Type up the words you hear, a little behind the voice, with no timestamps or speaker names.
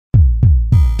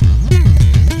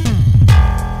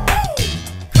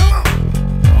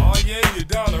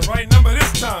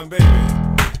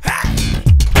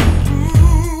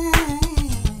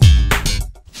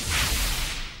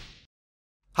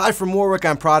Hi from Warwick,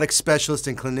 I'm product specialist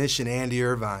and clinician Andy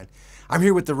Irvine. I'm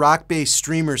here with the RockBass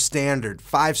Streamer Standard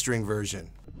 5-string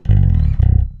version.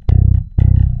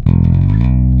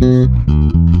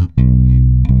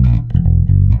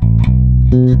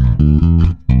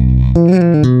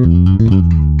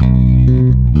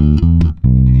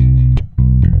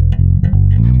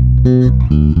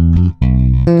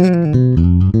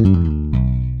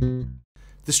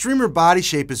 The Streamer body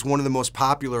shape is one of the most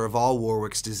popular of all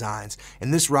Warwick's designs,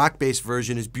 and this RockBass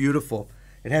version is beautiful.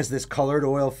 It has this colored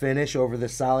oil finish over the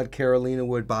solid Carolina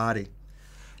wood body.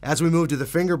 As we move to the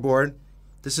fingerboard,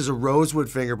 this is a rosewood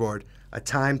fingerboard, a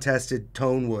time-tested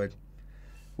tone wood.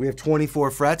 We have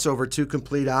 24 frets over 2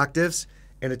 complete octaves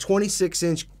and a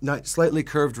 26-inch slightly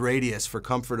curved radius for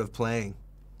comfort of playing.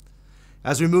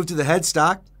 As we move to the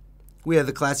headstock, we have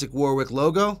the classic Warwick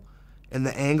logo and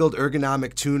the angled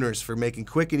ergonomic tuners for making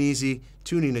quick and easy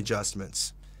tuning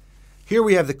adjustments. Here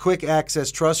we have the quick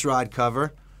access truss rod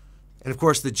cover and of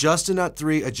course the Just-A-Nut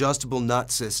 3 adjustable nut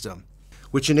system,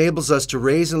 which enables us to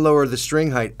raise and lower the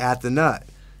string height at the nut,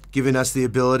 giving us the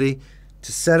ability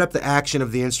to set up the action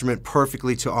of the instrument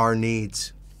perfectly to our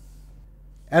needs.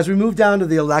 As we move down to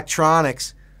the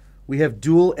electronics, we have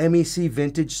dual MEC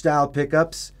vintage style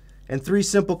pickups and 3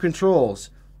 simple controls: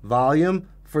 volume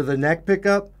for the neck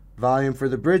pickup, volume for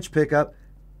the bridge pickup,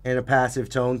 and a passive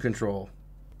tone control.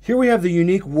 Here we have the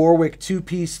unique Warwick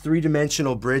 2-piece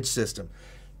 3-dimensional bridge system.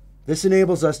 This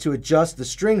enables us to adjust the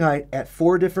string height at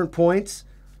 4 different points.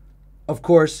 Of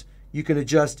course, you can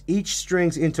adjust each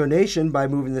string's intonation by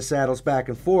moving the saddles back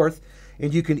and forth,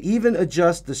 and you can even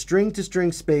adjust the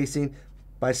string-to-string spacing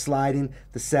by sliding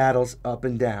the saddles up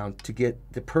and down to get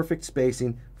the perfect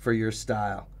spacing for your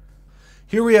style.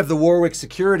 Here we have the Warwick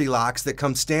security locks that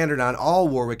come standard on all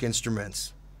Warwick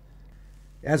instruments.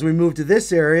 As we move to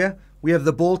this area, we have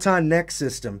the bolt-on neck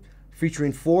system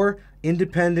featuring 4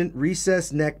 independent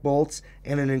recessed neck bolts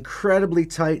and an incredibly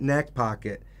tight neck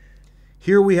pocket.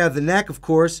 Here we have the neck, of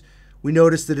course. We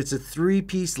notice that it's a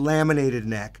 3-piece laminated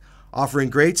neck, offering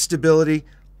great stability,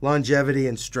 longevity,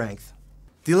 and strength.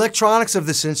 The electronics of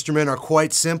this instrument are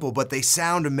quite simple, but they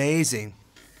sound amazing.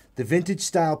 The vintage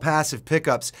style passive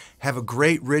pickups have a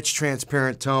great rich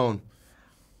transparent tone.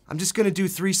 I'm just going to do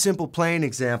 3 simple playing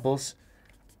examples.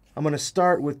 I'm going to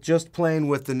start with just playing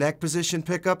with the neck position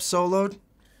pickup soloed.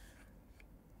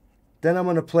 Then I'm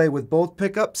going to play with both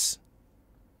pickups.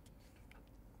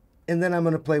 And then I'm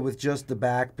going to play with just the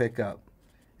back pickup.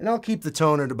 And I'll keep the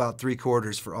tone at about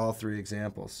 3/4 for all 3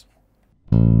 examples.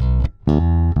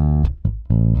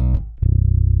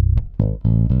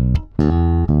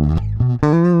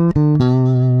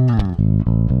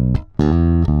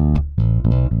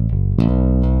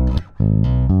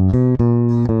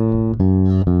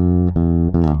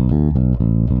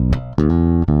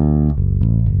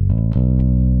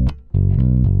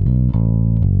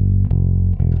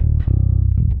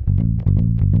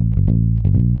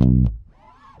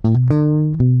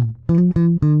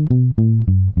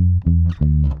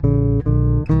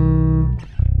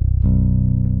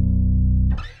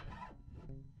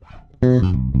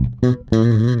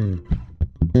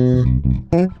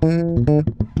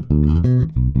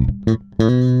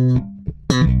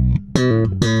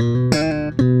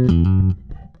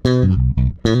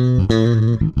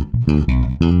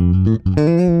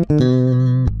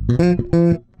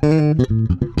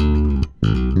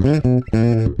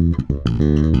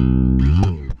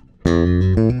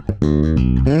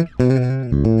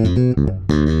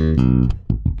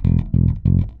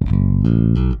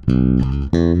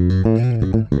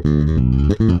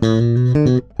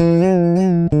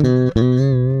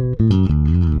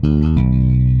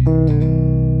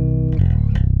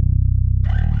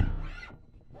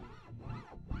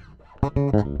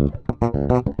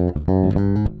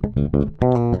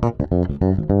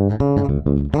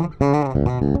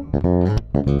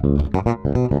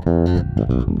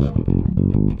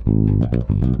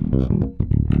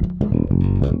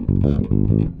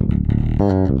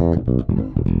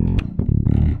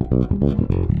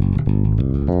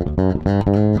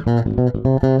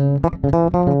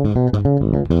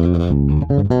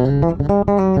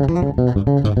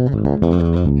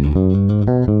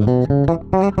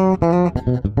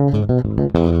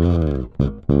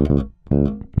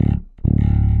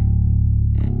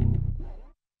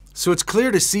 So it's clear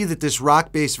to see that this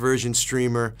RockBass version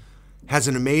streamer has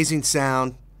an amazing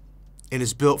sound and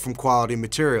is built from quality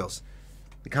materials.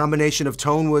 The combination of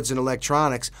tone woods and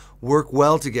electronics work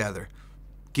well together,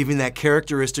 giving that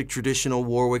characteristic traditional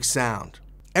Warwick sound.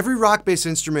 Every RockBass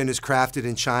instrument is crafted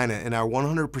in China in our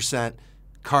 100%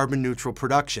 carbon neutral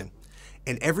production,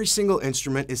 and every single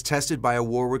instrument is tested by a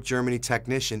Warwick, Germany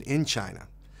technician in China.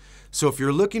 So if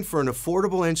you're looking for an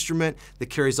affordable instrument that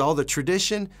carries all the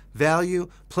tradition, value,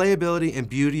 playability, and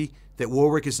beauty that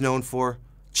Warwick is known for,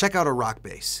 check out a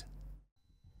RockBass.